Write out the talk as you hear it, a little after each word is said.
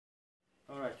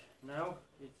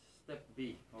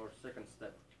second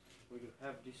step. We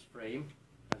have this frame,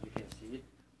 as you can see it,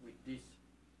 with this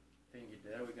thingy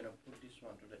there. We're gonna put this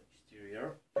one to the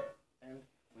exterior, and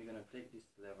we're gonna take this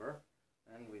lever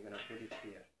and we're gonna put it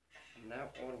here. And now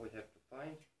all we have to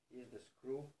find is the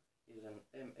screw is an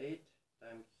M8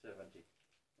 times 70,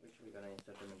 which we're gonna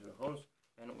insert them into the holes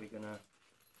and we're gonna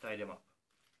tie them up.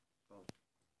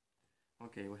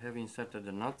 Okay, we have inserted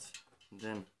the nuts,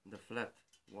 then the flat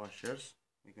washers.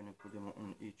 We're gonna put them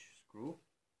on each screw,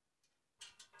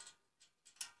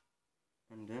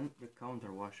 and then the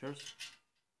counter washers.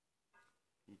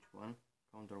 Each one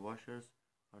counter washers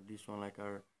are this one like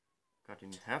are cut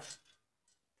in half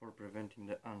for preventing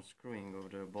the unscrewing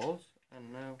of the balls.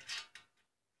 And now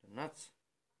the nuts,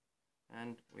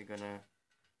 and we're gonna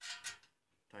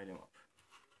tie them up.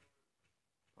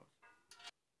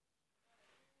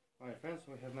 Alright friends,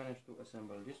 we have managed to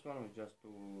assemble this one with just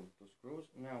two screws.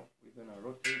 Now we're gonna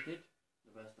rotate it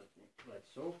the best I think, like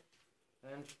so.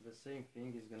 And the same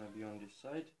thing is gonna be on this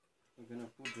side. We're gonna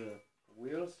put the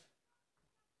wheels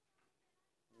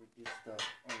with this stuff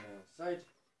on the side,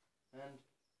 and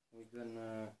we're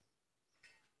gonna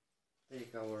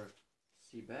take our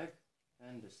C bag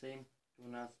and the same two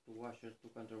nuts, two washers, two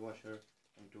counter washer,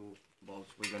 and two balls.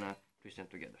 We're gonna twist them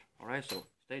together. Alright, so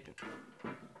stay tuned.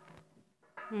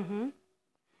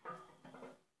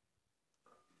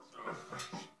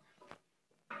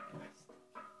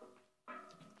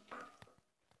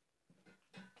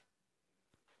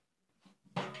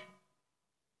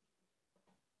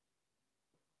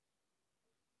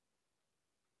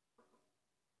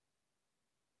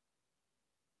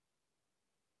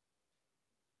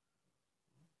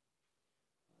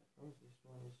 This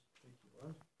one is a tricky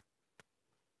one.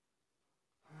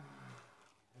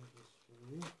 And this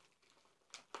thingy.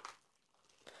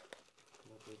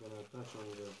 But we're gonna attach on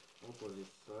the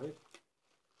opposite side.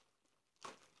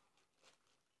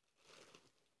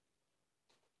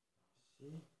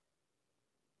 See?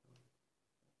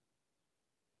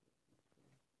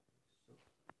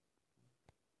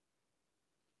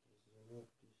 So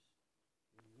let's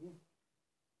remove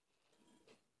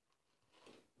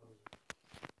this thingy.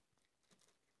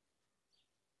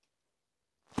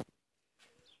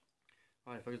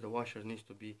 Alright folks, the washer needs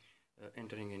to be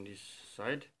entering in this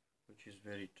side, which is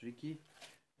very tricky,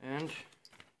 and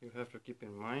you have to keep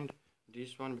in mind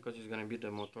this one, because it's going to be the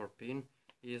motor pin,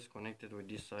 is connected with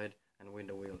this side and with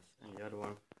the wheels, and the other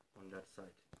one on that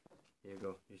side. Here you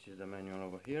go, this is the manual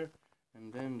over here,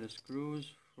 and then the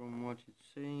screws, from what it's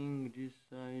saying, this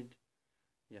side,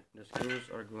 yeah, the screws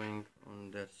are going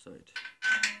on that side.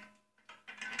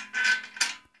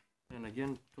 And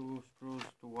again, two screws,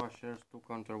 two washers, two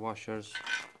counter washers,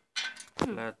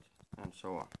 flat, and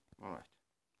so on. Alright,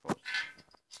 folks.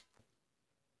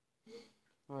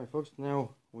 Alright folks, now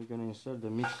we're gonna insert the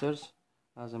mixers,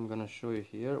 as I'm gonna show you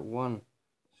here. One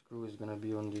screw is gonna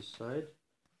be on this side,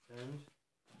 and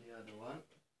the other one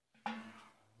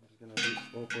is gonna be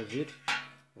opposite,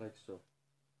 like so.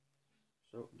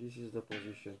 So this is the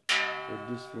position, with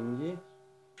this thingy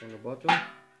on the bottom,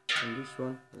 and this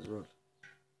one as well.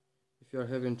 If you are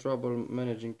having trouble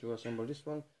managing to assemble this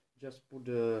one, just put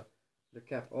the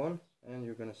cap on and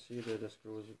you're gonna see the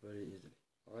screws very easily.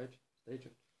 Alright, stay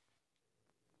tuned.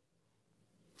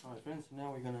 Alright friends,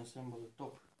 now we're gonna assemble the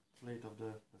top plate of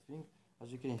the thing.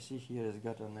 As you can see here, it's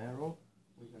got an arrow.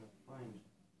 We're gonna find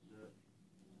the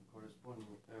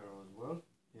corresponding arrow as well.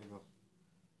 Here you go.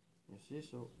 You see,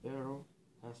 so arrow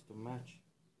has to match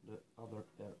the other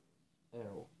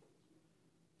arrow.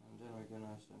 And then we're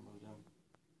gonna assemble them.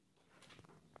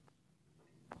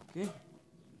 Okay,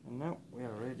 and now we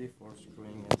are ready for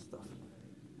screwing and stuff.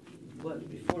 But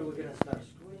before we're gonna start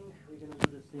screwing, we're gonna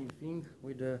do the same thing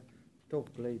with the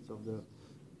top plates of the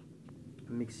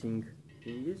mixing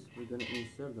thingies. We're gonna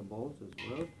insert the bolts as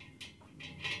well.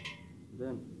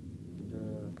 Then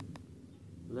the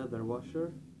leather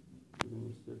washer, we're gonna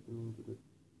insert them into the